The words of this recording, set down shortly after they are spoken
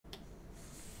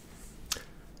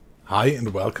Hi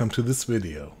and welcome to this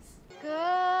video.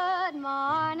 Good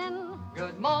morning.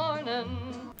 Good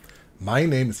morning. My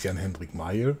name is Jan-Hendrik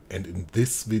and in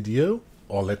this video,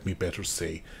 or let me better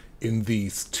say, in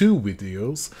these two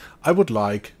videos, I would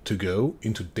like to go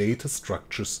into data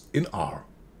structures in R.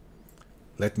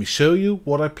 Let me show you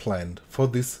what I planned for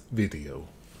this video.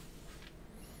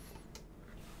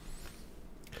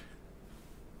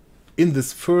 In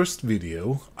this first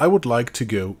video, I would like to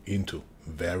go into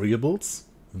variables,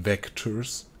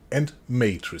 vectors and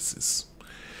matrices.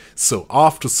 So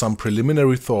after some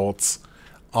preliminary thoughts,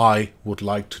 I would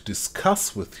like to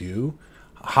discuss with you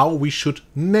how we should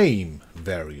name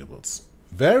variables.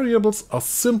 Variables are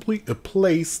simply a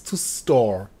place to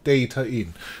store data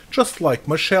in, just like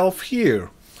my shelf here.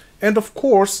 And of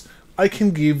course, I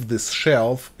can give this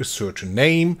shelf a certain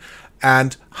name.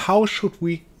 And how should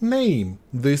we name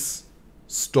this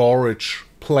storage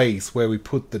place where we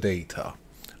put the data?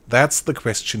 That's the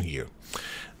question here.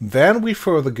 Then we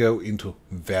further go into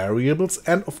variables,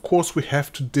 and of course we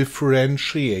have to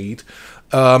differentiate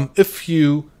a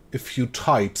few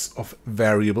types of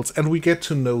variables, and we get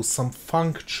to know some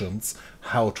functions,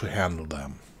 how to handle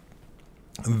them.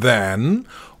 Then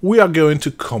we are going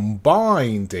to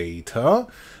combine data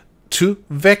to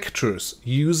vectors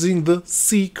using the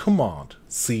C command.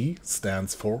 C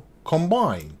stands for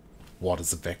combine. What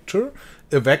is a vector?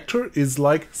 A vector is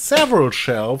like several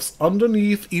shelves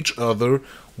underneath each other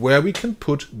where we can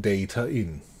put data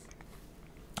in.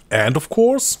 And of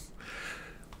course,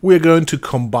 we're going to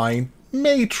combine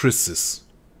matrices.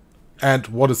 And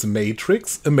what is a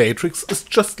matrix? A matrix is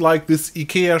just like this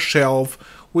IKEA shelf,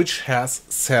 which has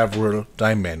several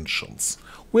dimensions.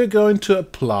 We're going to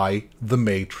apply the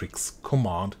matrix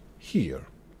command here.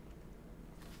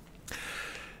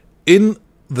 In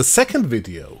the second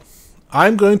video,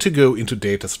 I'm going to go into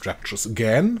data structures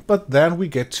again, but then we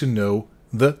get to know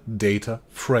the data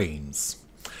frames.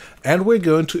 And we're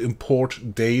going to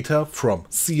import data from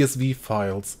CSV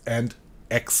files and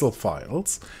Excel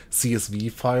files.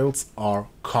 CSV files are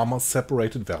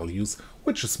comma-separated values,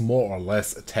 which is more or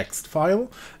less a text file.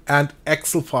 And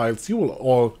Excel files, you will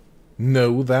all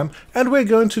know them. And we're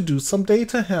going to do some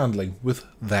data handling with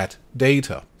that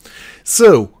data.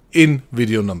 So, in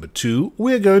video number 2,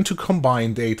 we are going to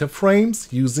combine data frames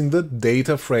using the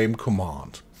data frame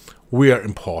command. We are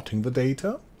importing the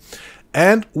data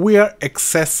and we are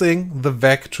accessing the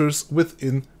vectors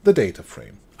within the data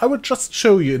frame. I will just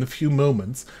show you in a few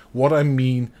moments what I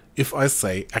mean if I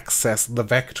say access the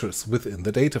vectors within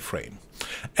the data frame.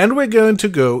 And we're going to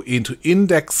go into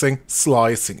indexing,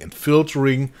 slicing and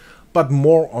filtering, but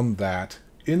more on that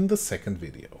in the second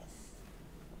video.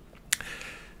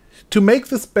 To make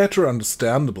this better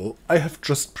understandable, I have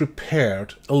just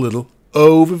prepared a little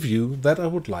overview that I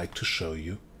would like to show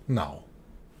you now.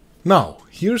 Now,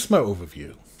 here's my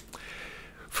overview.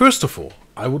 First of all,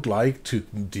 I would like to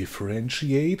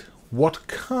differentiate what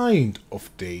kind of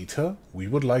data we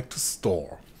would like to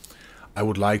store. I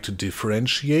would like to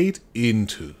differentiate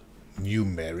into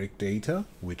numeric data,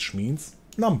 which means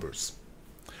numbers,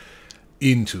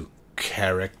 into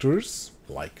characters,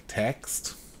 like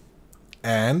text,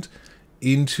 and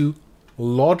into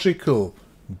logical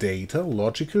data.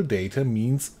 Logical data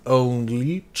means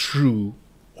only true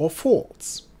or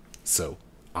false. So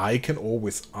I can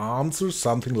always answer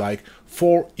something like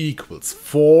 4 equals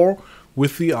 4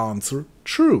 with the answer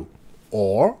true.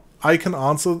 Or I can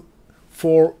answer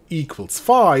 4 equals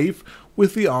 5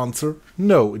 with the answer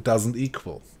no, it doesn't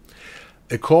equal.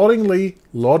 Accordingly,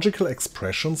 logical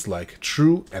expressions like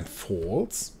true and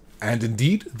false, and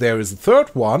indeed, there is a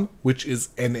third one, which is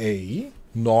NA,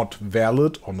 not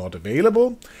valid or not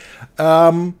available.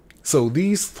 So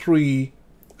these three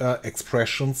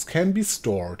expressions can be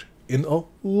stored in a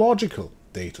logical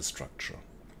data structure.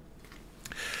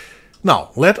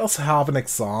 Now, let us have an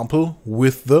example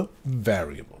with the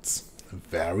variables.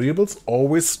 Variables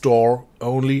always store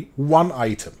only one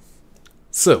item.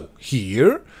 So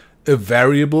here, a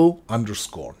variable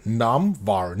underscore num,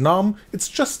 var num, it's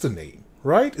just a name.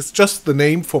 Right? It's just the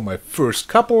name for my first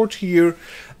cupboard here,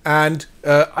 and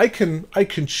I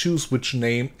can choose which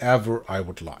name ever I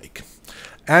would like.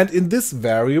 And in this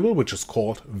variable, which is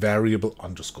called variable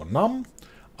underscore num,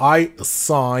 I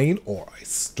assign or I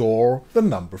store the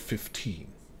number 15.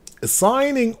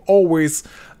 Assigning always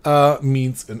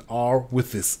means an R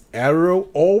with this arrow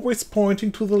always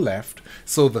pointing to the left,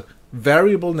 so the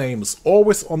variable name is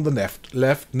always on the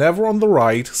left, never on the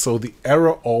right, so the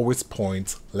arrow always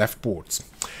points leftwards.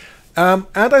 And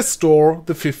I store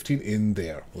the 15 in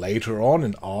there. Later on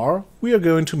in R, we are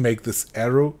going to make this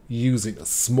arrow using a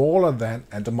smaller than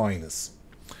and a minus.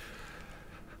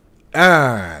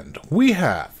 And we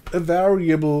have a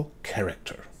variable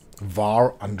character,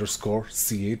 var underscore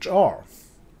chr,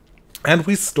 and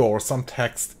we store some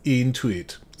text into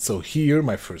it. So here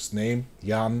my first name,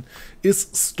 Jan, is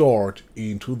stored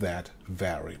into that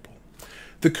variable.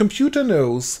 The computer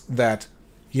knows that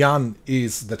Jan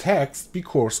is the text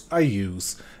because I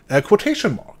use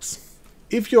quotation marks.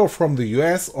 If you're from the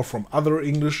US or from other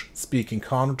English-speaking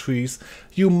countries,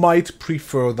 you might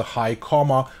prefer the high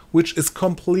comma, which is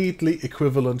completely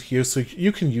equivalent here, so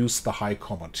you can use the high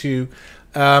comma too.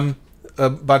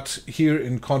 But here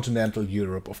in continental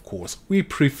Europe, of course, we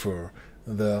prefer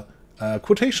the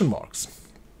quotation marks.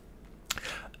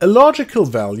 A logical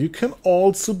value can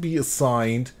also be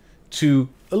assigned to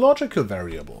a logical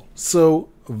variable. So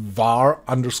var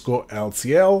underscore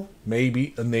LCL may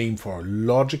be a name for a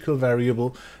logical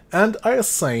variable, and I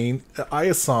assign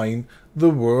the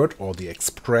word or the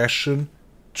expression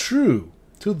true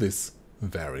to this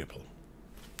variable.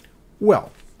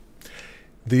 Well,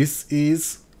 this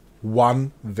is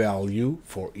one value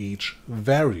for each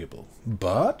variable,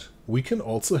 but we can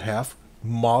also have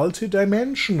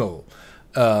multidimensional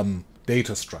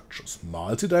data structures.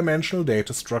 Multidimensional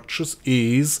data structures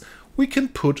is we can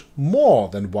put more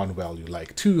than one value,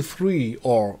 like 2, 3,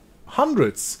 or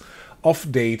hundreds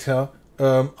of data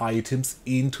items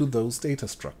into those data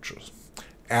structures.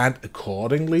 And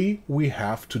accordingly, we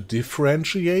have to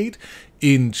differentiate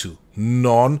into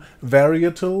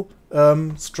non-varietal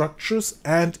structures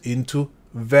and into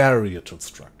varietal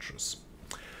structures.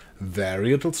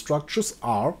 Varietal structures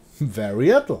are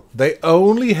varietal. They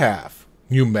only have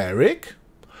numeric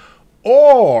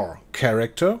or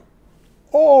character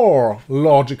or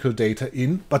logical data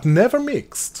in, but never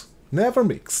mixed. Never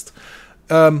mixed.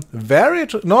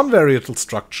 Non-varietal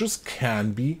structures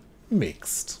can be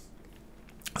mixed.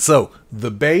 So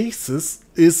the basis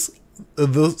is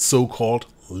the so-called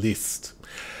list.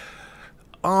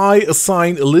 I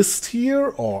assign a list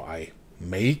here, or I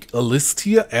make a list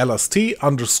here, lst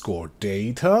underscore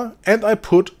data, and I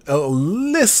put a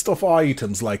list of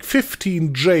items like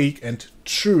 15 Jake and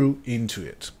true into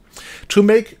it. To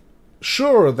make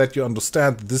sure that you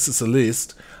understand that this is a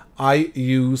list, I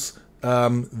use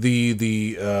the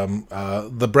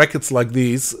brackets like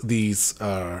these. These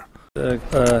are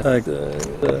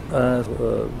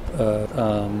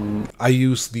I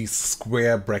use these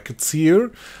square brackets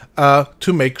here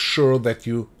to make sure that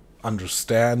you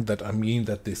understand that I mean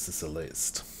that this is a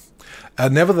list.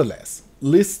 Nevertheless,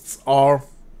 lists are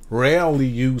rarely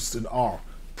used in R.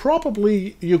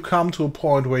 Probably you come to a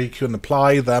point where you can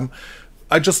apply them.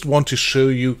 I just want to show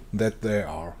you that they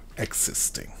are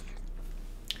existing.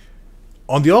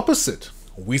 On the opposite,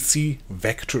 we see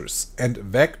vectors, and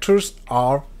vectors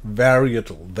are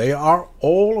varietal. They are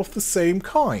all of the same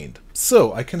kind.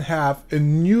 So I can have a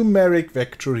numeric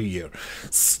vector here,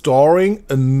 storing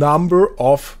a number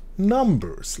of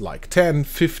numbers like 10,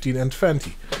 15, and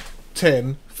 20.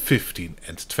 10, 15,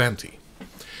 and 20.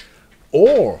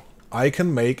 Or I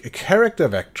can make a character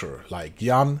vector like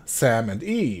Jan, Sam, and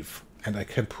Eve, and I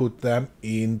can put them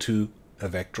into a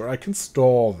vector. I can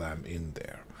store them in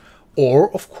there.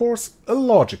 Or, of course, a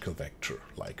logical vector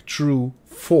like true,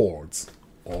 false,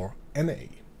 or NA.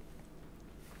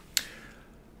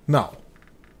 Now,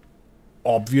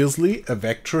 obviously a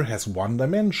vector has one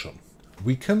dimension.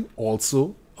 We can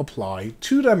also apply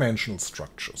two-dimensional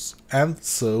structures, and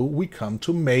so we come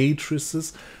to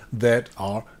matrices that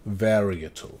are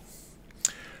varietal.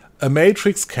 A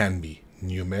matrix can be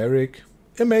numeric,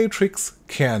 a matrix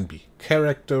can be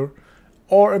character,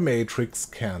 or a matrix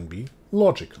can be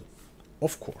logical,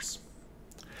 of course.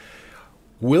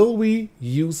 Will we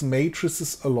use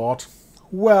matrices a lot?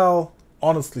 Well,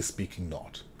 honestly speaking,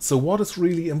 not. So what is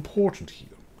really important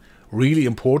here? Really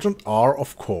important are,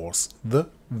 of course, the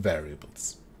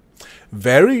variables.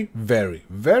 Very, very,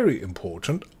 very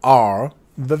important are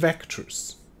the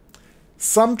vectors.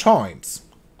 Sometimes,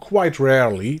 quite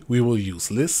rarely, we will use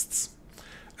lists,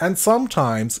 and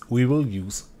sometimes we will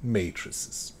use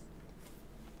matrices.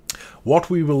 What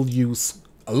we will use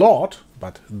a lot,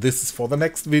 but this is for the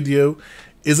next video,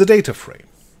 is a data frame.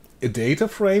 A data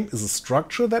frame is a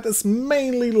structure that is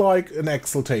mainly like an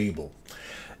Excel table.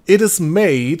 It is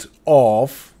made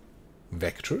of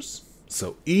vectors,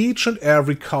 so each and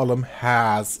every column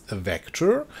has a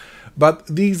vector, but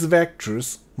these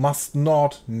vectors must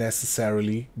not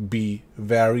necessarily be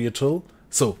varietal.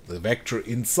 So the vector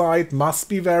inside must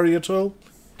be varietal.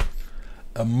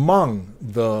 among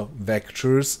the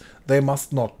vectors, they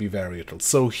must not be variable.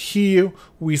 So here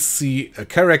we see a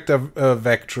character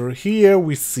vector, here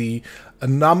we see a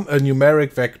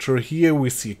numeric vector, here we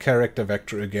see a character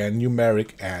vector again,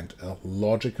 numeric, and a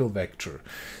logical vector.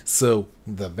 So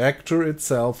the vector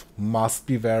itself must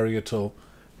be variable.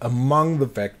 Among the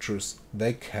vectors,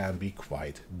 they can be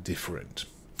quite different.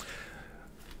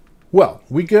 Well,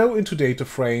 we go into data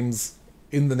frames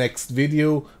in the next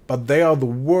video, but they are the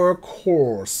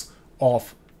workhorse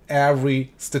of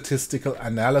every statistical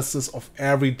analysis, of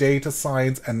every data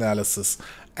science analysis,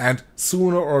 and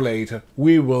sooner or later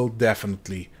we will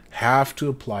definitely have to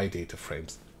apply data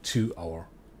frames to our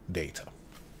data.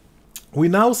 We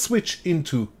now switch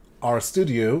into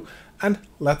RStudio and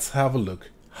let's have a look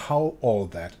how all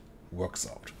that works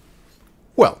out.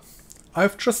 Well,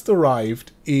 I've just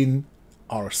arrived in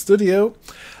RStudio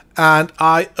and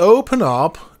I open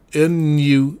up a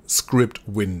new script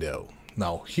window.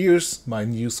 Now here's my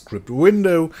new script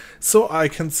window, so I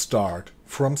can start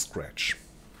from scratch.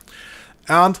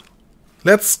 And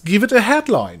let's give it a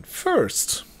headline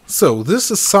first. So this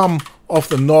is some of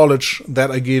the knowledge that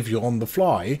I give you on the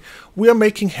fly. We are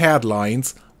making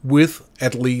headlines with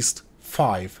at least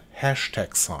 5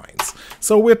 hashtag signs.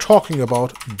 So we're talking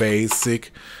about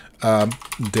basic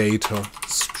data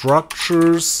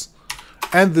structures.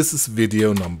 And this is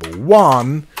video number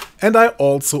 1. And I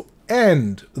also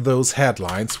end those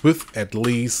headlines with at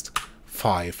least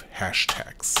 5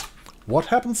 hashtags. What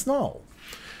happens now?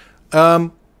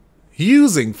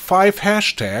 Using 5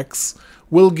 hashtags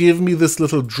will give me this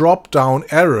little drop-down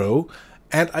arrow,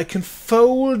 and I can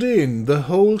fold in the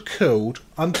whole code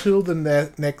until the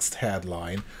next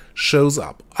headline shows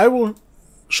up. I will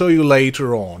show you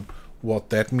later on what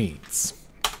that means.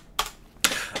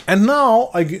 And now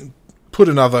I put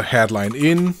another headline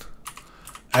in,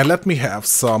 and let me have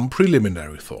some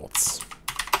preliminary thoughts.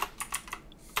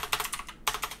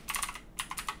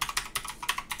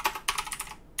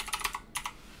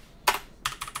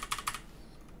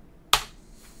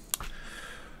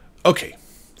 Okay,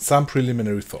 some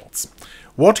preliminary thoughts.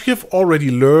 What you've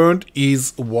already learned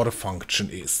is what a function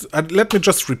is. Let me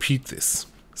just repeat this.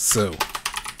 So,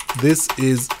 this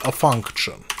is a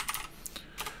function.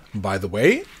 By the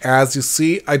way, as you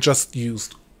see, I just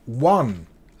used one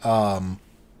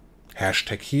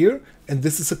hashtag here, and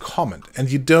this is a comment.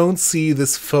 And you don't see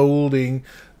this folding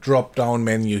drop-down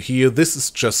menu here. This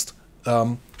is just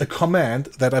a command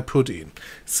that I put in.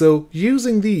 So,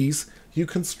 using these, you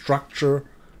can structure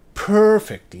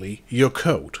perfectly your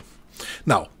code.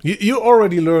 Now, you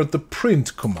already learned the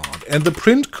print command, and the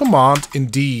print command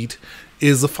indeed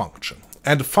is a function.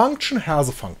 And a function has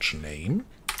a function name,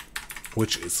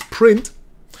 which is print,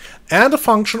 and a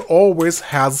function always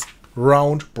has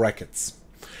round brackets.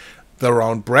 The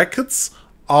round brackets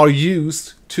are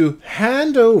used to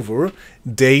hand over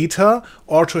data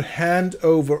or to hand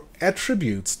over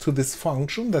attributes to this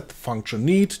function that the function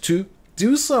needs to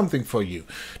do something for you,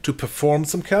 to perform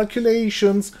some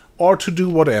calculations or to do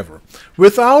whatever.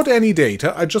 Without any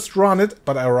data, I just run it,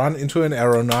 but I run into an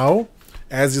error now.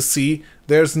 As you see,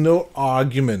 there's no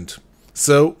argument.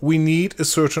 So we need a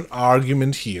certain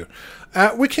argument here.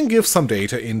 We can give some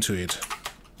data into it.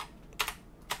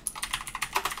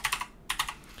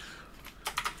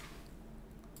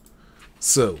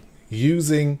 So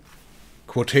using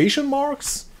quotation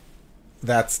marks,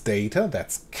 that's data,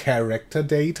 that's character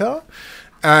data.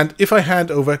 And if I hand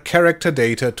over character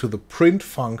data to the print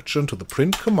function, to the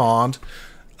print command,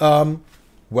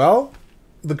 well,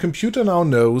 the computer now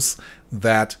knows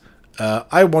that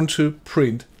I want to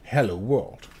print hello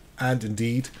world. And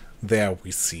indeed, there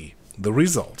we see the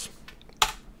result.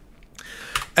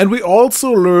 And we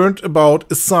also learned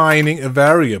about assigning a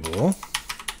variable.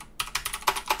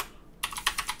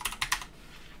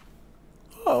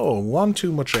 Oh, one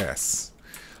too much S.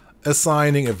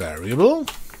 Assigning a variable,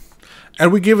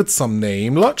 and we give it some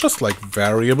name, just like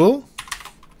variable,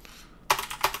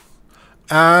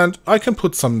 and I can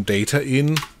put some data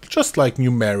in, just like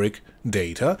numeric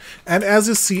data, and as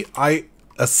you see, I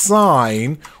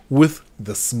assign with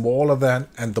the smaller than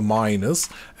and the minus,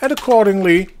 and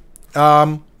accordingly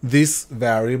this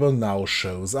variable now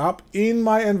shows up in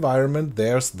my environment.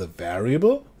 There's the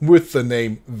variable with the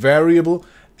name variable,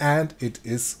 and it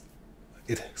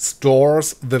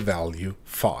stores the value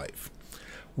 5.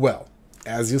 Well,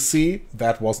 as you see,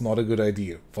 that was not a good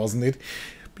idea, wasn't it?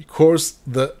 Because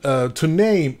to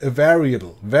name a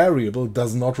variable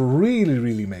does not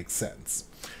really make sense.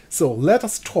 So let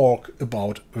us talk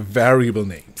about variable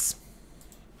names.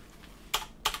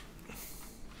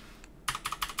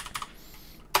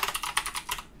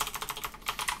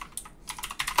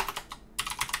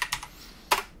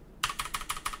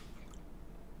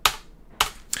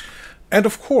 And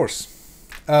of course,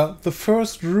 the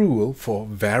first rule for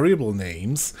variable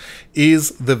names is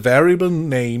the variable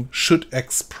name should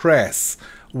express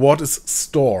what is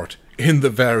stored in the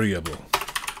variable.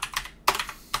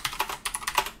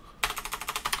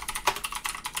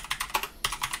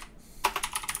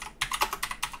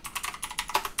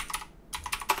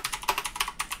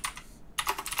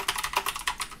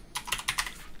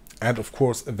 And of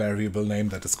course, a variable name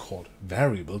that is called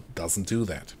variable doesn't do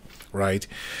that, right?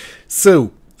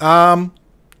 So,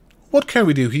 what can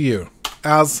we do here?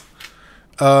 As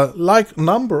like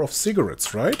number of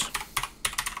cigarettes, right?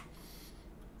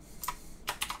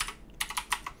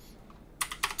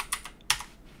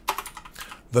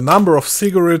 The number of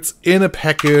cigarettes in a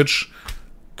package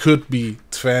could be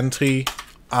 20,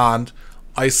 and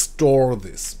I store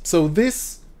this. So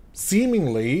this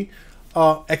seemingly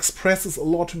expresses a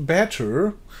lot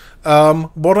better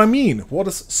what I mean, what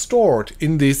is stored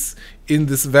in this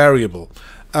variable.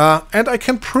 And I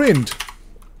can print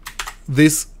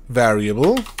this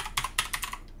variable,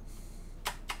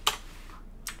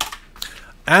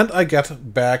 and I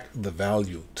get back the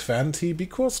value 20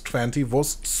 because 20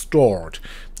 was stored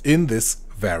in this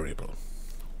variable.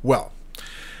 Well,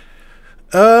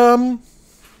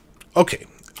 okay,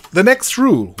 the next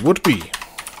rule would be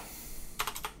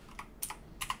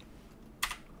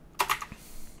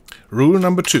rule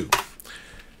number 2.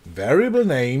 Variable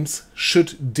names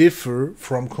should differ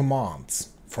from commands,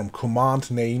 from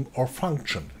command name or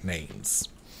function names.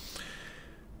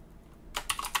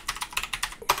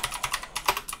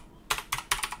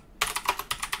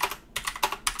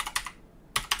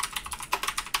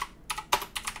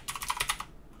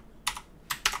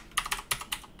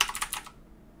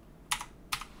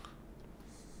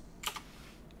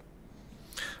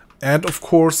 And of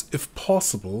course, if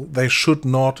possible, they should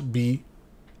not be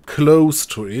close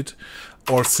to it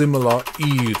or similar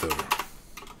either.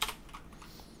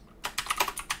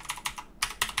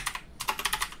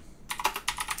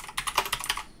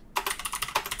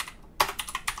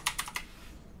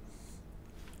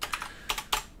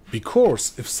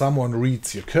 Because if someone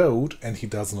reads your code and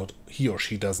he or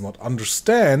she does not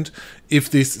understand if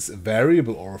this is a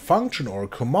variable or a function or a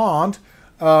command,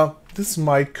 this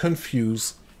might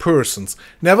confuse persons.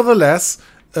 Nevertheless,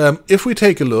 if we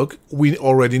take a look, we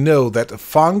already know that a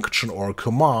function or a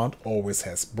command always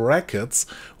has brackets,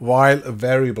 while a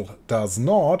variable does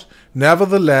not.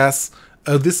 Nevertheless,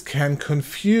 this can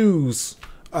confuse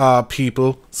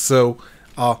people. So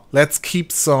let's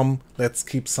keep some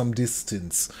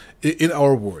distance in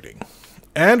our wording.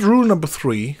 And rule number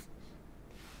 3.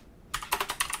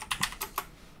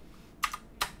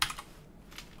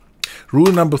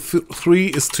 Rule number 3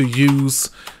 is to use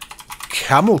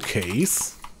camel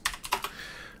case,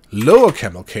 lower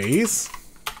camel case,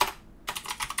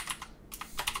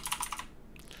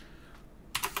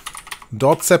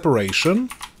 dot separation,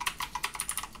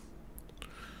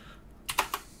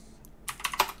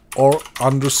 or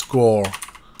underscore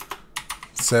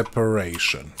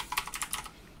separation.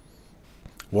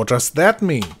 What does that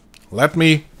mean? Let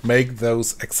me make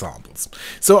those examples.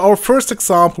 So our first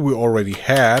example we already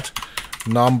had,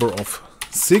 number of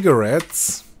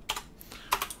cigarettes,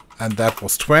 and that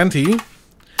was 20.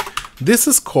 This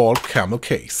is called camel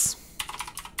case.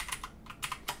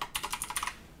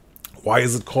 Why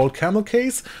is it called camel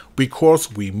case?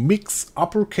 Because we mix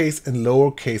uppercase and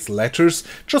lowercase letters,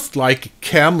 just like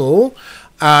camel,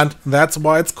 and that's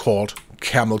why it's called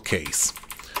camel case.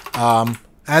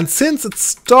 And since it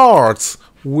starts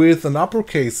with an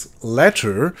uppercase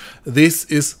letter, this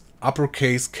is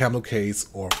uppercase camel case,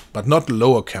 but not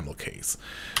lower camel case.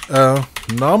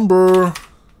 Number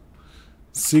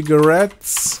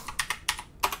cigarettes.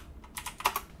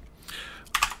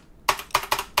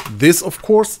 This, of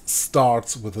course,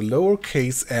 starts with a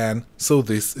lowercase n, so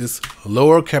this is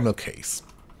lower camel case.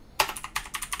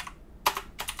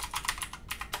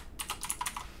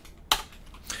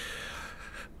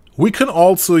 We can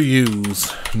also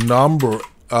use number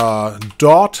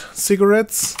dot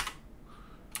cigarettes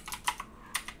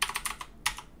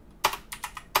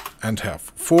and have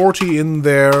 40 in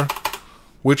there,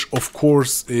 which of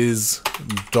course is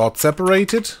dot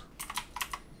separated,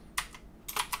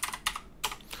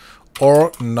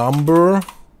 or number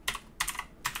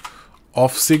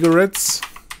of cigarettes.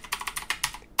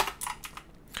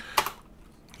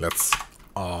 Let's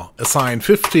assign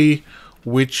 50,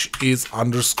 which is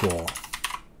underscore.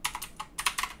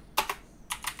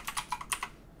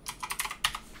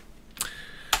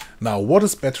 Now, what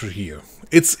is better here?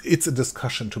 It's a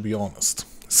discussion, to be honest.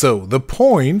 So the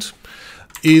point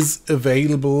is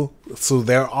available. So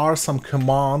there are some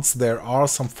commands, there are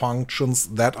some functions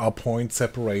that are point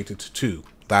separated too.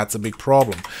 That's a big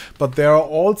problem. But there are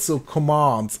also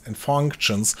commands and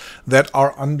functions that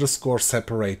are underscore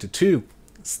separated too.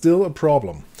 Still a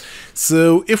problem.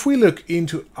 So if we look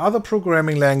into other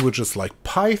programming languages like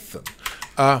Python,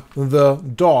 the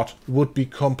dot would be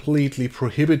completely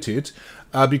prohibited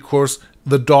because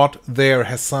the dot there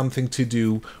has something to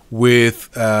do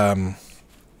with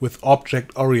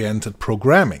object-oriented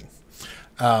programming.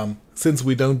 Since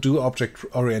we don't do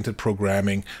object-oriented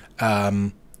programming,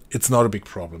 it's not a big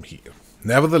problem here.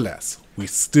 Nevertheless, we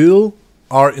still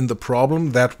are in the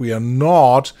problem that we are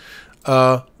not,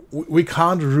 we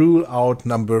can't rule out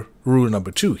rule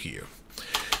number 2 here.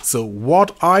 So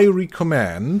what I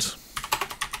recommend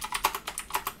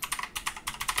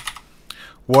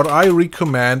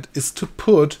is to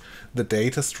put the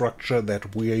data structure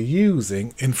that we are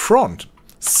using in front.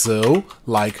 So,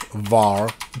 like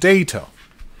var data.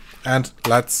 And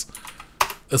let's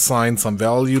assign some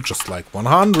value, just like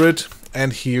 100.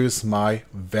 And here's my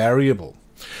variable.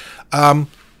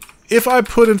 If I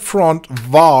put in front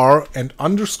var and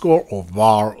underscore, or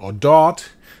var or dot,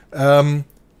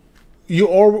 you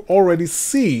already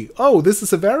see, oh, this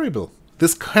is a variable.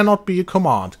 This cannot be a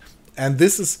command. And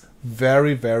this is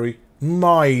very, very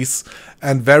nice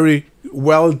and very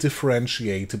well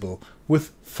differentiable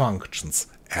with functions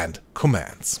and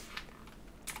commands.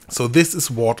 So this is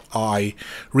what I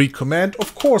recommend.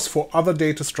 Of course, for other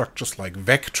data structures like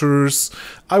vectors,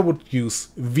 I would use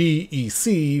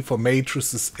VEC for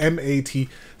matrices, MAT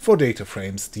for data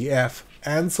frames, DF,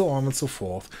 and so on and so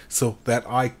forth, so that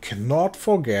I cannot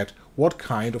forget what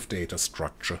kind of data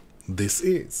structure this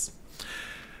is.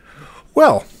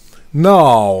 Well,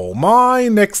 now my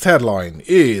next headline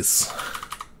is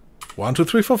 1, 2,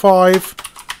 3, 4, 5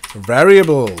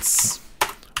 variables.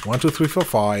 1, 2, 3, 4,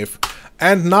 5.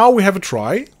 And now we have a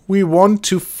try. We want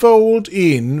to fold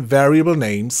in variable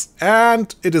names,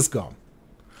 and it is gone.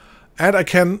 And I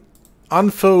can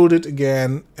unfold it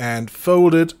again and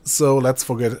fold it. So let's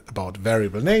forget about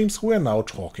variable names. We're now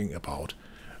talking about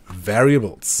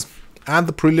variables. And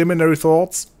the preliminary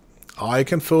thoughts, I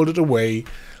can fold it away.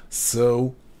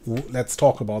 So let's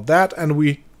talk about that, and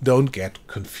we don't get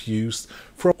confused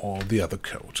from all the other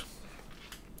code.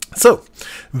 So,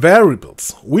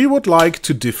 variables. We would like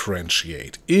to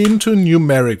differentiate into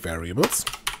numeric variables,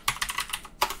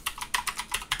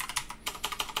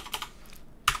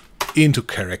 into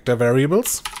character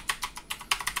variables,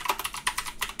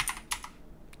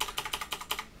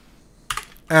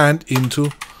 and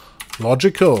into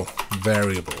logical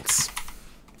variables.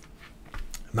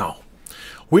 Now,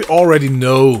 we already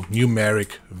know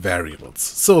numeric variables,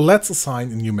 so let's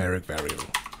assign a numeric variable.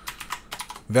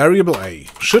 Variable A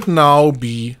should now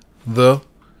be the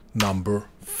number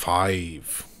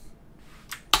 5.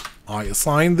 I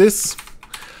assign this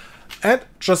and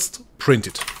just print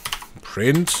it.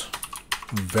 Print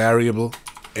variable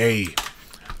A.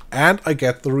 And I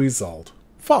get the result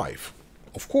 5.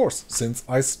 Of course, since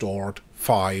I stored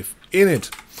 5 in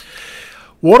it.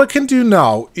 What I can do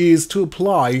now is to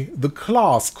apply the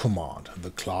class command.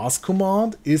 The class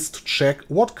command is to check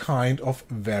what kind of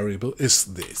variable is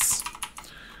this.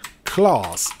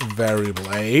 Class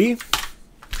variable A,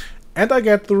 and I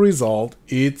get the result,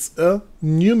 it's a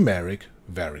numeric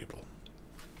variable.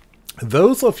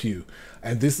 Those of you,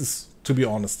 and this is, to be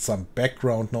honest, some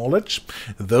background knowledge,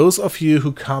 those of you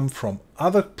who come from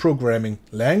other programming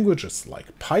languages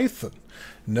like Python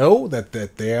know that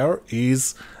there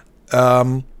is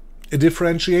a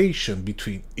differentiation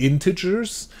between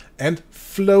integers and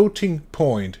floating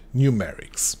point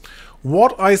numerics.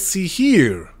 What I see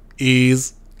here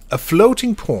is a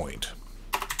floating point.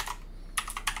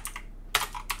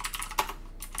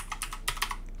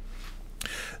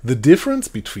 The difference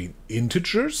between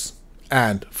integers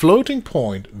and floating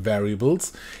point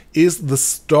variables is the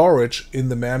storage in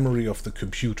the memory of the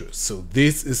computer. So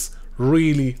this is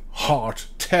really hard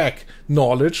tech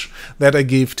knowledge that I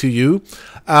give to you.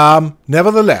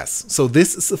 Nevertheless, so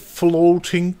this is a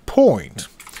floating point,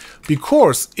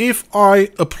 because if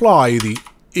I apply the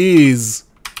is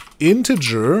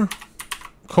integer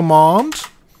command,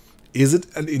 is it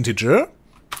an integer?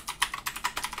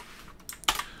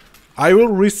 I will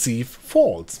receive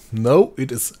false. No,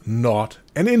 it is not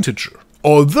an integer.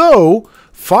 Although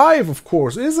 5, of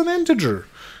course, is an integer.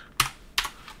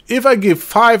 If I give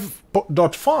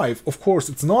 5.5, of course,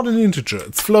 it's not an integer.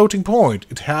 It's floating point.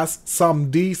 It has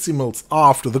some decimals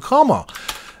after the comma.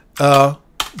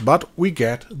 But we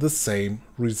get the same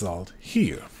result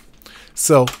here.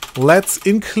 So let's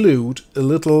include a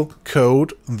little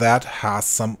code that has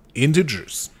some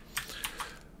integers.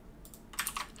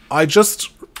 I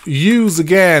just use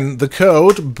again the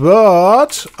code,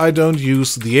 but I don't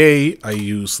use the A, I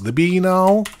use the B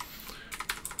now.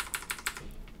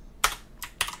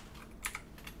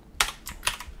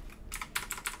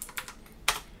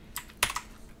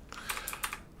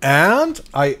 And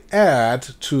I add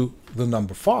to the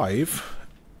number 5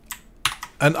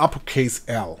 an uppercase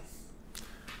L.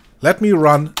 Let me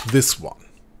run this one.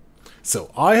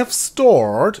 So I have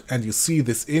stored, and you see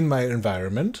this in my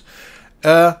environment,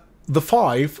 the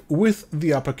 5 with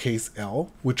the uppercase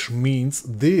L, which means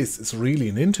this is really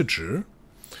an integer.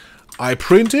 I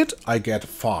print it, I get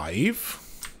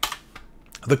 5.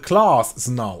 The class is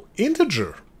now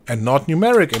integer and not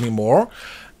numeric anymore,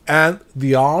 and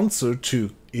the answer to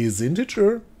is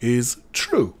integer is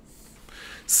true.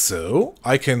 So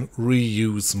I can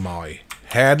reuse my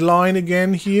headline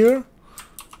again here,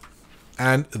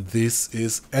 and this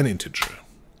is an integer.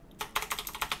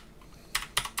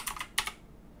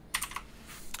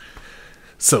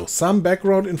 So some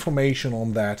background information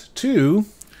on that too.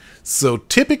 So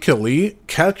typically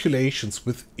calculations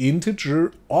with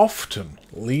integer often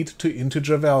lead to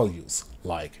integer values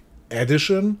like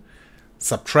addition,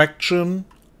 subtraction,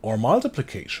 or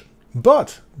multiplication.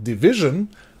 But division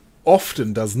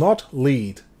often does not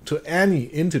lead to any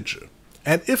integer.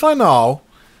 And if I now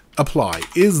apply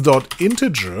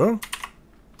is.integer,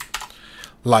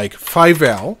 like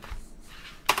 5L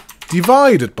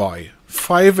divided by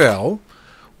 5L,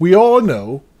 we all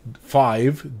know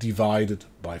 5 divided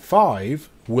by 5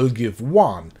 will give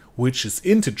 1, which is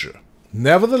integer.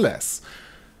 Nevertheless,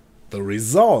 the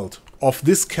result of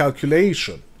this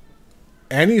calculation,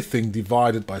 anything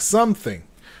divided by something,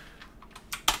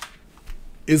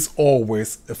 is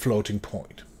always a floating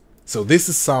point. So this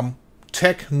is some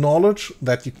tech knowledge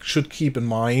that you should keep in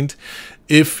mind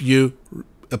if you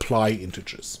apply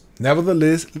integers.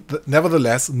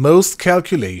 Nevertheless, most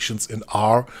calculations in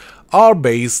R are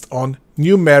based on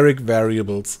numeric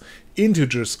variables.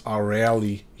 Integers are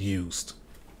rarely used.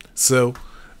 So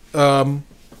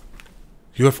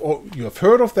you have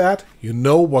heard of that. You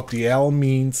know what the L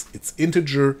means. It's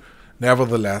integer.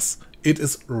 Nevertheless, it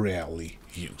is rarely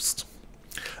used.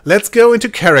 Let's go into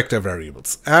character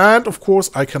variables. And of course,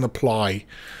 I can apply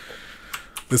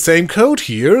the same code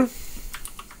here.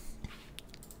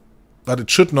 But it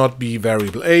should not be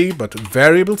variable A, but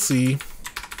variable C.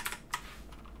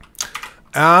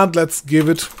 And let's give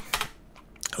it,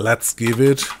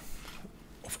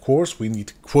 of course, we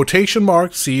need quotation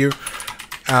marks here.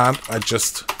 And I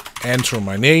just enter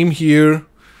my name here.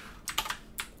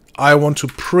 I want to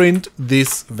print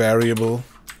this variable.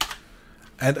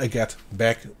 And I get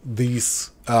back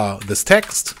this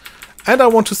text. And I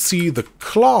want to see the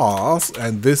class.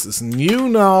 And this is new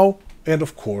now. And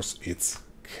of course, it's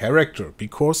character,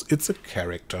 because it's a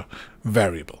character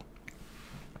variable.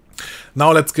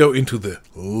 Now let's go into the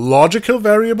logical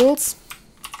variables.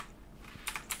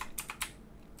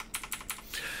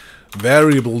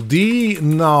 Variable D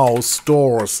now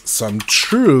stores some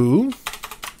true.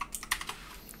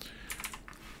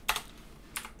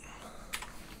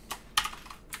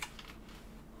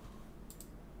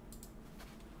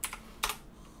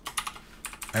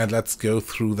 And let's go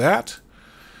through that.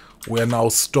 We're now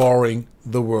storing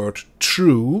the word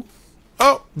true.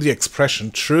 Oh, the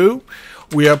expression true.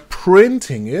 We are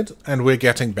printing it and we're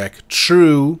getting back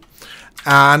true.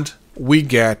 And we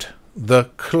get the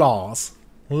class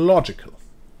logical.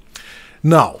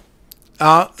 Now,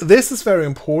 this is very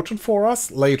important for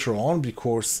us later on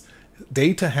because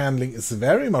data handling is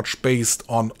very much based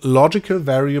on logical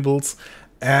variables.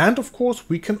 And of course,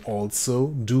 we can also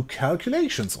do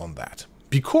calculations on that.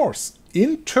 Because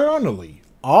internally,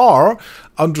 R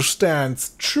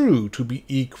understands true to be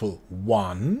equal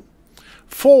 1,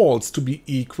 false to be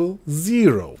equal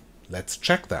 0. Let's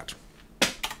check that.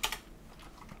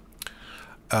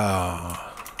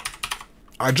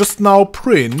 I just now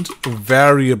print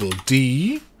variable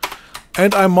D,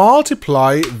 and I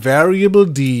multiply variable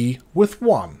D with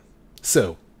 1.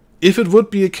 So, if it would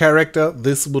be a character,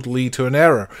 this would lead to an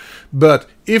error. But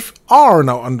if R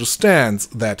now understands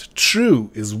that true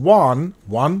is 1,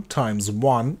 1 times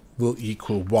 1 will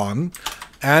equal 1,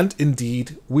 and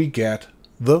indeed we get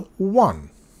the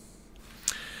 1.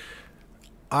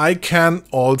 I can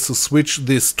also switch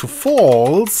this to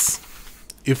false.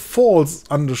 If false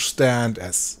understand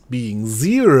as being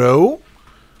 0,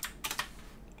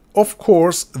 of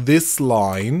course this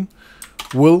line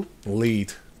will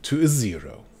lead to a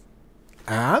 0.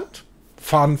 And,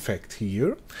 fun fact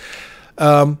here,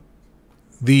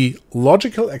 the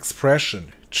logical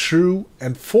expression true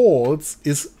and false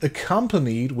is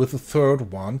accompanied with a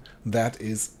third one, that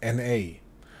is NA.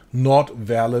 not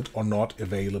valid or not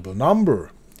available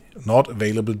number, not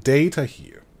available data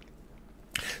here.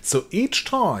 So each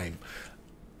time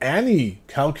any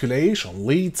calculation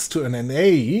leads to an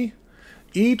NA,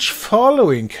 each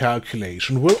following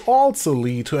calculation will also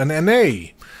lead to an NA.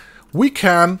 We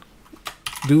can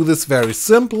do this very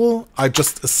simple. I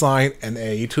just assign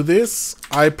NA to this.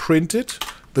 I print it.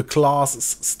 The class is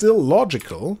still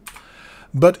logical.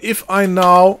 But if I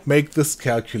now make this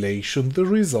calculation, the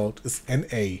result is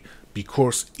NA,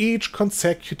 because each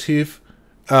consecutive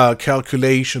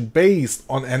calculation based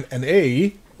on an NA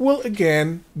will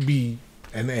again be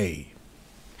NA.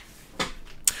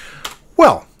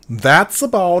 Well, that's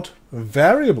about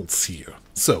variables here.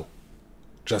 So,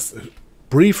 just a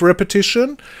brief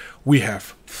repetition. We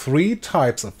have three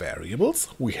types of variables.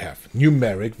 We have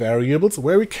numeric variables,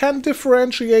 where we can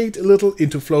differentiate a little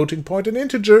into floating point and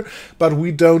integer, but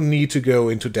we don't need to go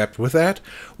into depth with that.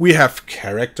 We have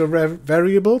character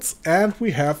variables, and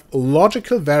we have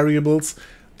logical variables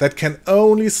that can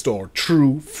only store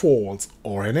true, false,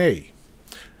 or NA.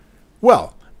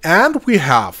 Well, and we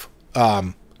have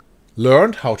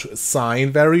learned how to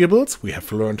assign variables, we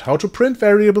have learned how to print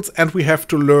variables, and we have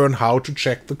to learn how to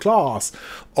check the class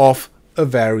of a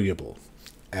variable.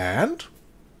 And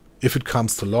if it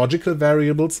comes to logical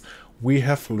variables, we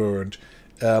have learned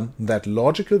that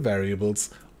logical variables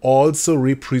also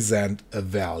represent a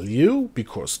value,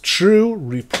 because true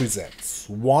represents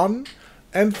 1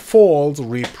 and false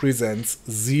represents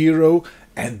 0.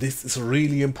 And this is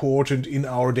really important in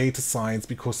our data science,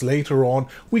 because later on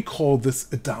we call this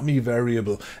a dummy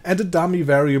variable. And a dummy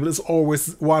variable is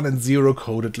always 1 and 0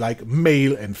 coded, like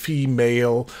male and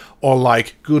female, or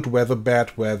like good weather,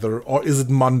 bad weather, or is it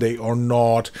Monday or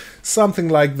not, something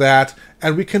like that.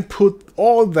 And we can put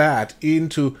all that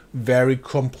into very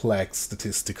complex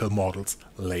statistical models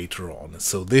later on.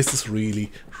 So this is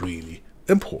really, really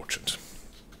important.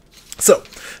 So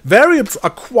variables are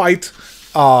quite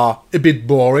a bit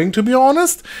boring, to be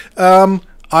honest.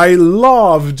 I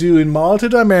love doing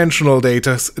multidimensional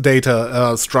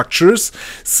data structures,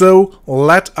 so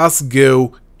let us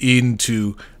go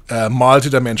into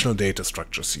multidimensional data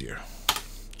structures here.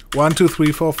 1, 2,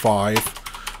 3, 4, 5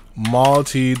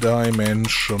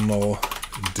 multidimensional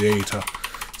data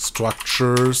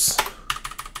structures.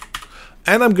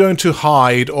 And I'm going to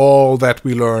hide all that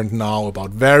we learned now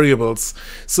about variables.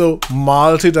 So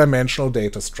multidimensional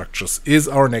data structures is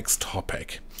our next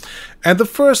topic. And the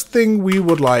first thing we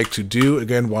would like to do,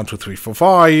 again 1, 2, 3, 4,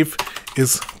 5,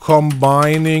 is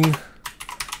combining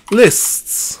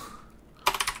lists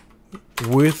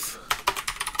with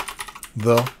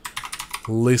the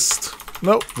list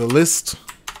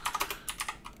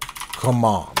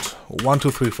command. 1, 2,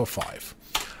 3, 4, 5.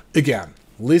 Again,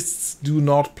 lists do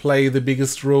not play the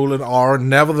biggest role in R.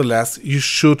 Nevertheless, you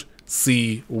should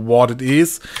see what it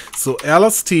is. So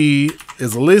LST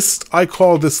is a list. I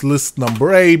call this list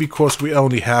number A because we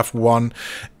only have one.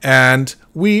 And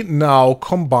we now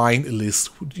combine a list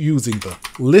using the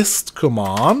list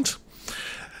command.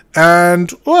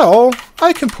 And, well,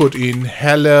 I can put in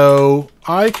hello,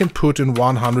 I can put in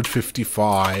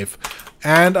 155,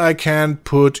 and I can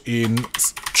put in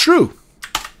true.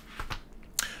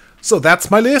 So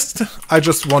that's my list. I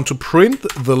just want to print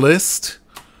the list.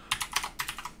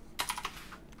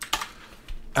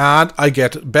 And I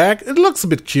get back, it looks a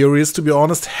bit curious to be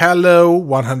honest, hello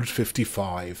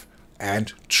 155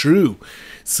 and true.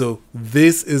 So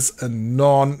this is a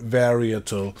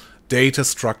non-variable data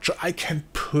structure. I can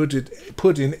put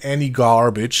in any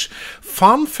garbage.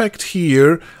 Fun fact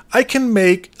here, I can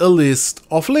make a list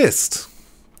of lists.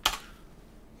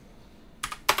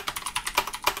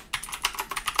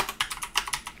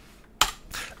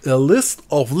 A list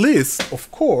of lists, of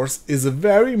course, is a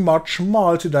very much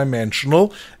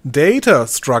multidimensional data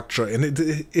structure, and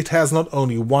it has not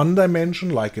only one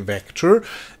dimension like a vector,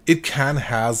 it can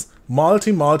has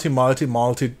multi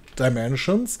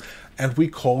dimensions, and we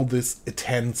call this a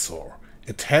tensor.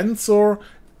 A tensor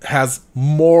has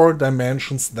more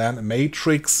dimensions than a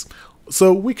matrix,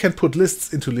 so we can put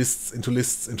lists into lists into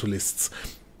lists into lists.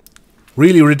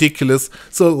 Really ridiculous.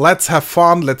 So let's have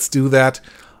fun, let's do that.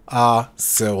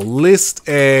 So list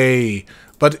A,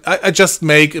 but I just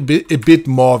make a bit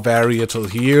more variable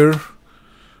here.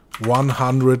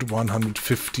 100,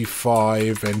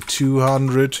 155, and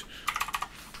 200.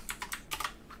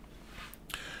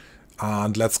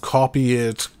 And let's copy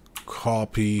it.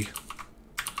 Copy.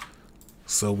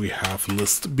 So we have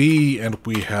list B and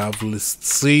we have list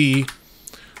C.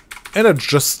 And I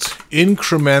just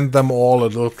increment them all a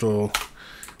little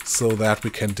so that we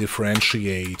can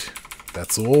differentiate.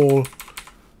 That's all.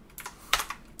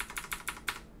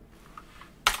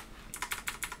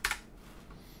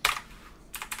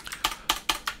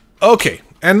 Okay,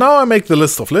 and now I make the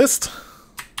list of list.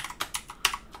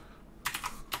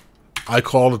 I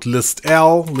call it list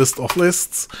L, list of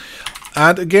lists.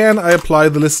 And again, I apply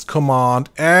the list command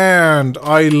and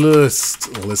I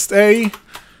list list A,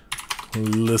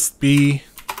 list B,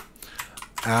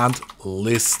 and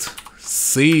list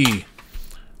C.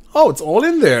 Oh, it's all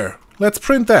in there. Let's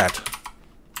print that.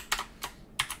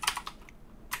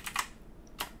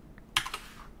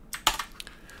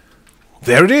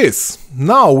 There it is.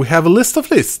 Now we have a list of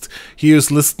lists.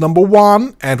 Here's list number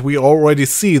 1, and we already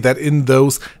see that in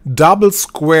those double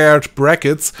squared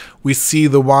brackets we see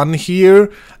the 1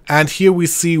 here, and here we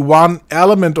see one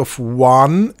element of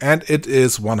 1, and it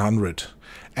is 100.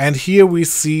 And here we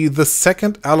see the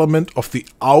second element of the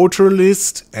outer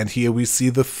list, and here we see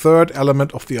the third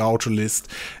element of the outer list,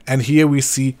 and here we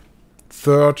see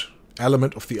third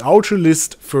element of the outer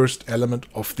list, first element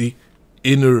of the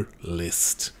inner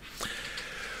list.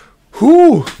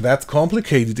 Whew, that's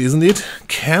complicated, isn't it?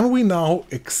 Can we now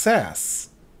access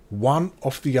one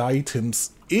of the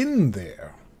items in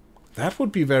there? That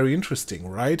would be very interesting,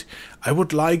 right? I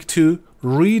would like to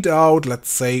read out,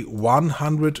 let's say,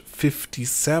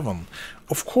 157.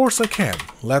 Of course I can.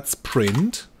 Let's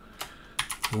print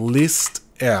list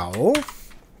L.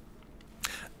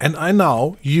 And I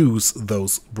now use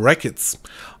those brackets.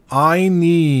 I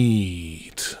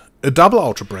need a double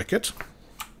outer bracket.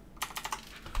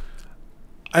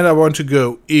 And I want to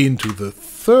go into the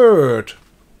third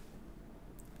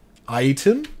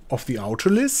item of the outer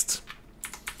list.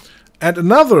 And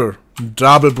another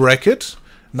double bracket.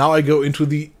 Now I go into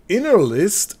the inner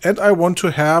list and I want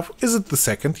to have, is it the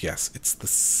second? Yes, it's the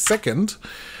second.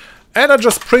 And I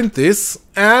just print this.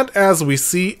 And as we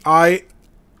see, I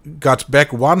got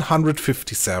back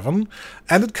 157.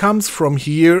 And it comes from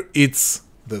here. It's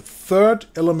the third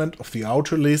element of the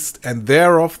outer list and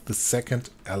thereof the second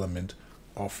element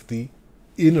of the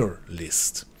inner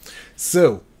list.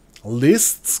 So,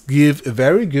 lists give a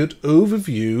very good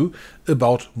overview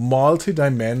about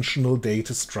multidimensional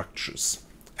data structures.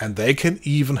 And they can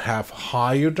even have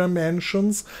higher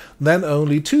dimensions than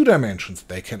only 2 dimensions.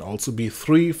 They can also be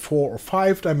 3, 4, or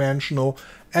 5 dimensional,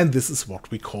 and this is what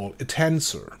we call a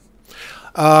tensor.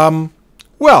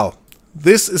 Well,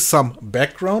 this is some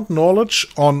background knowledge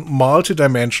on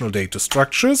multidimensional data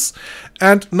structures.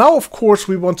 And now, of course,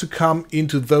 we want to come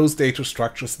into those data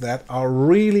structures that are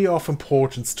really of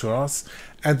importance to us.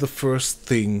 And the first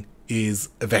thing is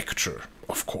a vector,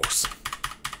 of course.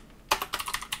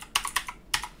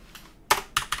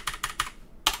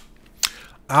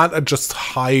 And I just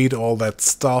hide all that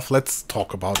stuff. Let's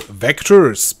talk about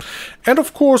vectors. And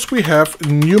of course, we have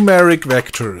numeric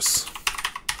vectors.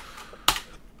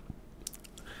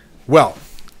 Well,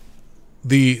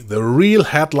 the real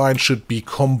headline should be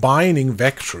combining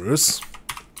vectors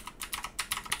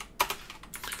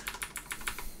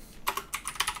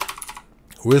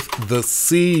with the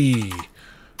C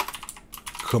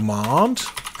command,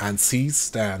 and C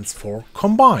stands for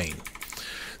combine.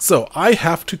 So I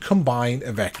have to combine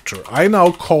a vector. I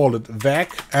now call it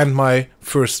vec, and my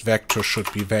first vector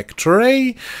should be vector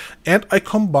A, and I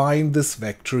combine this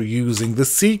vector using the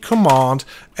C command,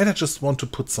 and I just want to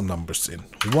put some numbers in.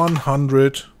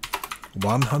 100,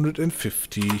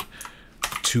 150,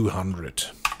 200.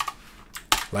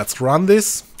 Let's run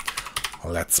this.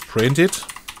 Let's print it.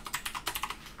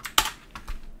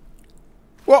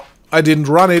 Well, I didn't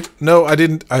run it. No, I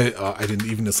didn't. I didn't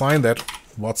even assign that.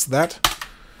 What's that?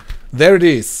 There it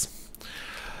is.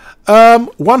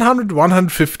 100,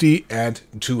 150, and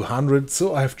 200.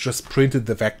 So I've just printed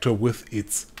the vector with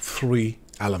its 3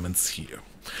 elements here.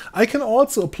 I can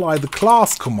also apply the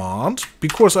class command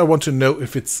because I want to know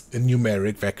if it's a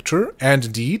numeric vector. And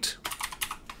indeed,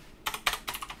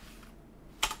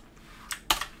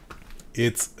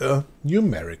 it's a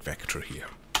numeric vector here.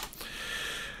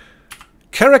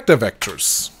 Character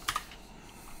vectors.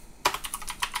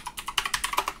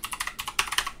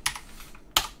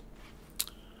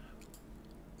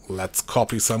 Let's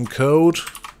copy some code.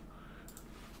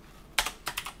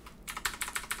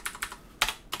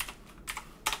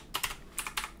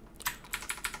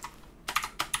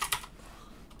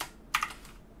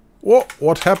 Whoa,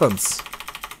 what happens?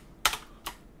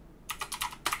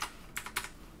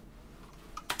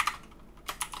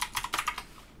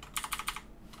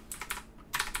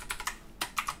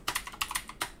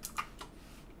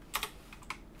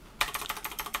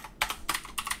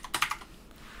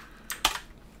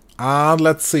 And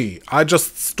let's see, I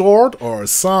just stored or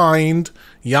assigned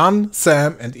Jan,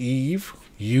 Sam, and Eve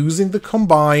using the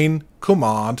combine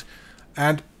command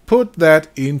and put that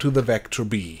into the vector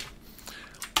B.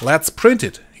 Let's print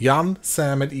it. Jan,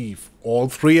 Sam and Eve. All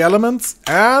 3 elements,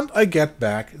 and I get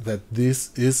back that this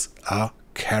is a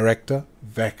character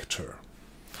vector.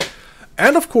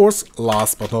 And of course,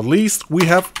 last but not least, we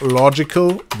have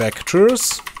logical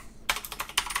vectors.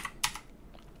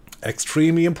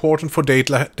 Extremely important for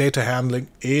data handling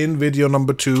in video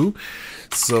number 2.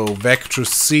 So vector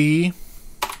C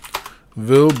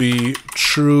will be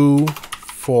true,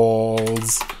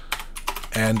 false,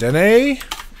 and an A.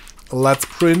 Let's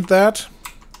print that.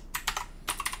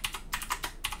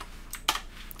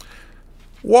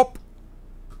 Whoop!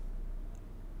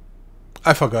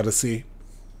 I forgot a C.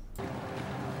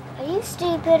 Are you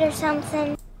stupid or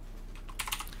something?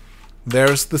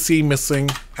 There's the C missing,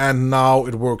 and now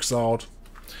it works out.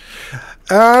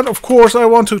 And of course I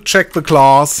want to check the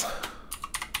class.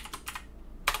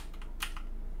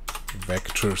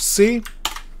 Vector C.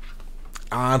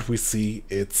 And we see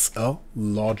it's a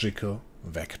logical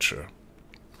vector.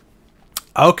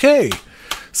 Okay,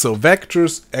 so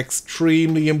vectors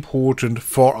extremely important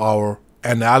for our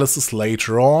analysis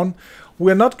later on.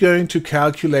 We're not going to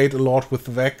calculate a lot with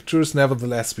vectors,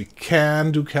 nevertheless we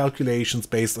can do calculations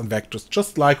based on vectors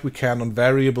just like we can on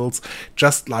variables,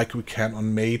 just like we can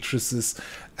on matrices,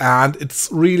 and it's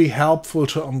really helpful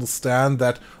to understand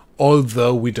that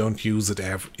although we don't use it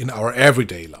in our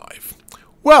everyday life.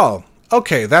 Well,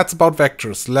 okay, that's about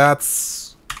vectors.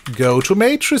 Let's go to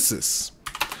matrices.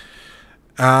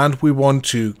 And we want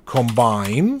to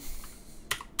combine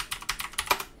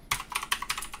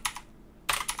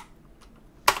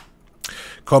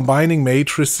combining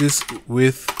matrices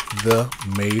with the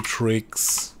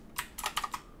matrix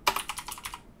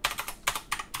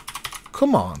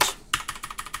command.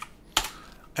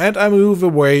 And I move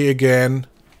away again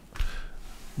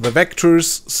the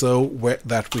vectors so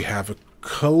that we have a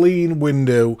clean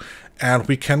window and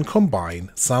we can combine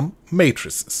some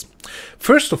matrices.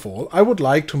 First of all, I would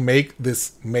like to make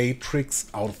this matrix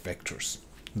out of vectors.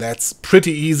 That's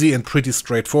pretty easy and pretty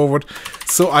straightforward.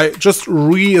 So I just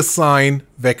reassign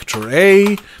vector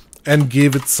A and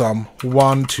give it some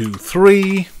 1, 2,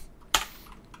 3.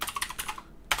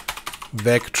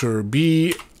 Vector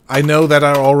B, I know that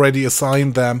I already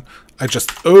assigned them. I just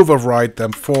overwrite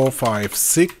them 4, 5,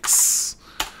 6.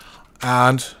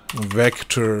 And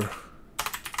vector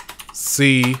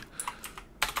C,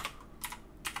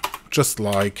 just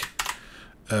like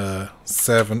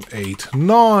 7, 8,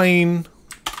 9.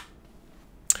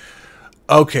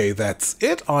 Okay, that's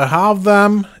it. I have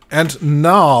them. And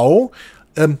now,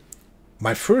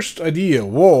 my first idea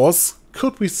was,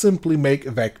 could we simply make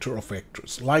a vector of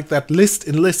vectors? Like that list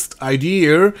in list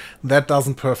idea, that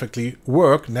doesn't perfectly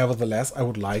work. Nevertheless, I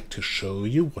would like to show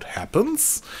you what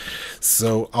happens.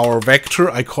 So our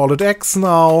vector, I call it X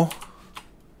now,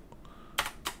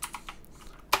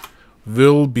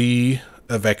 will be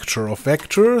a vector of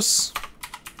vectors.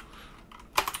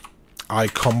 I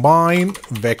combine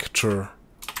vector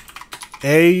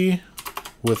A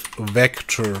with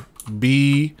vector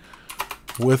B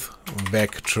with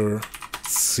vector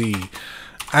C.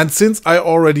 And since I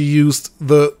already used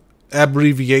the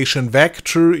abbreviation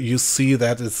vector, you see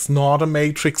that it's not a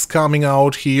matrix coming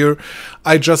out here.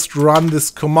 I just run this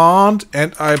command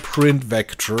and I print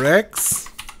vector X.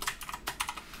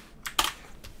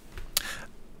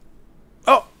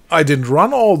 Oh, I didn't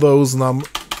run all those numbers.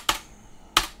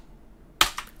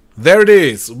 There it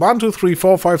is, 1, 2, 3,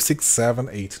 4, 5, 6, 7,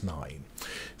 8, 9.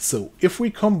 So if we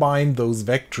combine those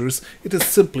vectors, it is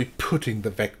simply putting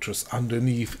the vectors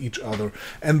underneath each other,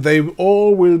 and they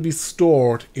all will be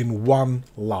stored in one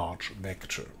large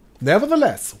vector.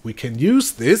 Nevertheless, we can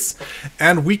use this,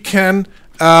 and we can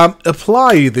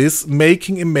apply this,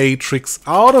 making a matrix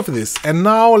out of this. And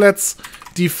now let's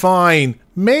define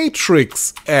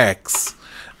matrix X.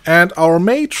 And our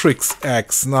matrix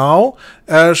X now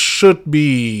should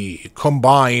be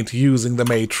combined using the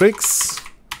matrix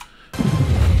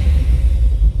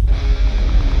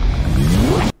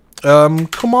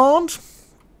command.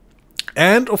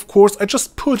 And of course I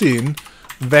just put in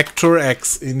vector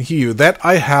X in here that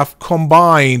I have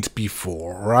combined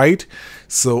before, right?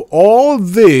 So all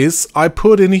this I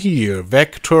put in here,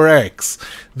 vector X.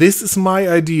 This is my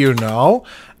idea now,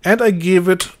 and I give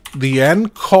it the n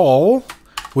call,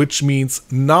 which means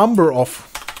number of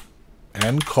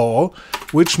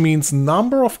which means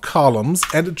number of columns,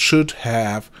 and it should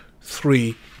have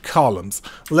 3 columns.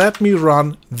 Let me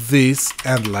run this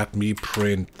and let me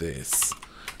print this.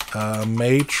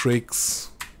 Matrix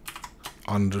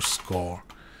underscore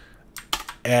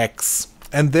X.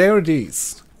 And there it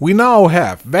is. We now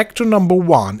have vector number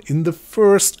 1 in the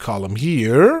first column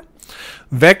here,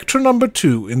 vector number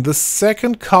 2 in the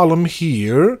second column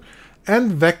here,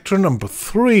 and vector number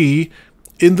 3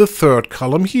 in the third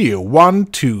column here. 1,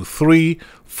 2, 3,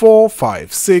 4,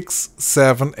 5, 6,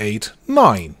 7, 8,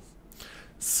 9.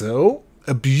 So,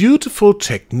 a beautiful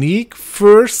technique,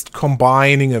 first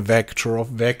combining a vector of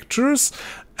vectors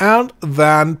and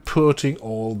then putting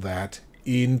all that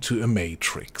into a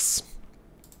matrix.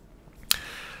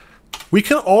 We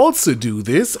can also do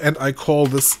this, and I call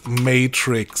this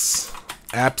matrix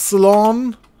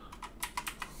epsilon.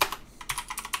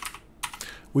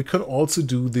 We can also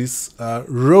do this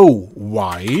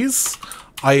row-wise.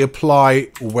 I apply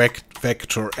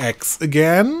vector x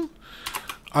again.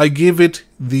 I give it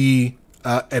the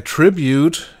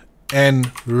attribute,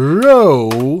 and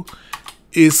row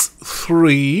is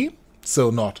 3, so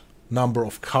not number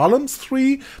of columns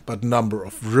 3, but number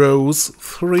of rows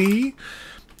 3.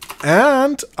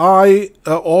 And I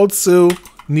also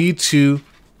need to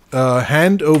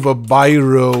hand over by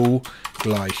row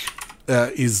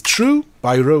is true.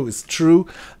 By row is true.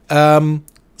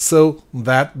 So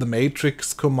that the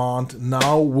matrix command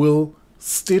now will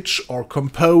stitch or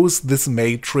compose this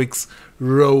matrix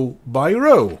row by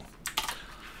row.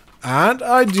 And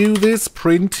I do this,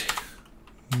 print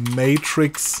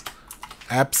matrix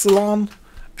epsilon,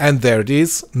 and there it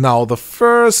is. Now the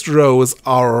first row is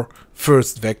our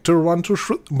first vector 1, 2,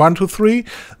 3.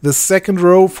 The second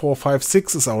row 4, 5,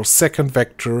 6 is our second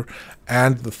vector,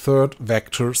 and the third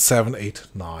vector 7, 8,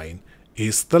 9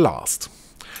 is the last.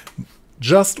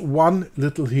 Just one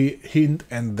little hint,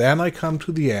 and then I come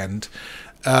to the end.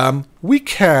 We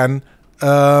can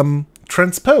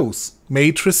transpose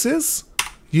matrices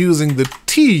using the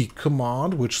T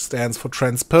command, which stands for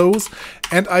transpose,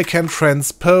 and I can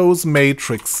transpose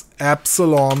matrix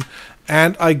epsilon,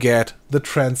 and I get the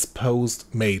transposed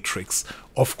matrix.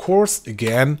 Of course,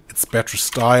 again, it's better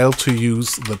style to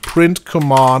use the print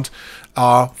command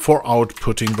for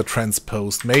outputting the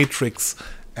transposed matrix,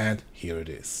 and here it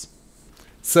is.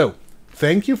 So,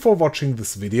 thank you for watching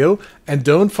this video, and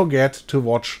don't forget to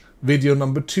watch video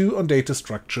number 2 on data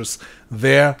structures.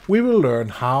 There we will learn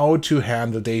how to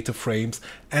handle data frames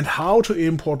and how to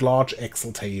import large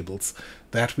Excel tables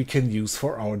that we can use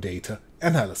for our data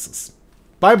analysis.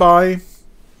 Bye bye!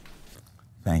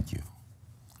 Thank you.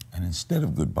 And instead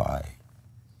of goodbye,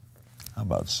 how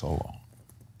about so long?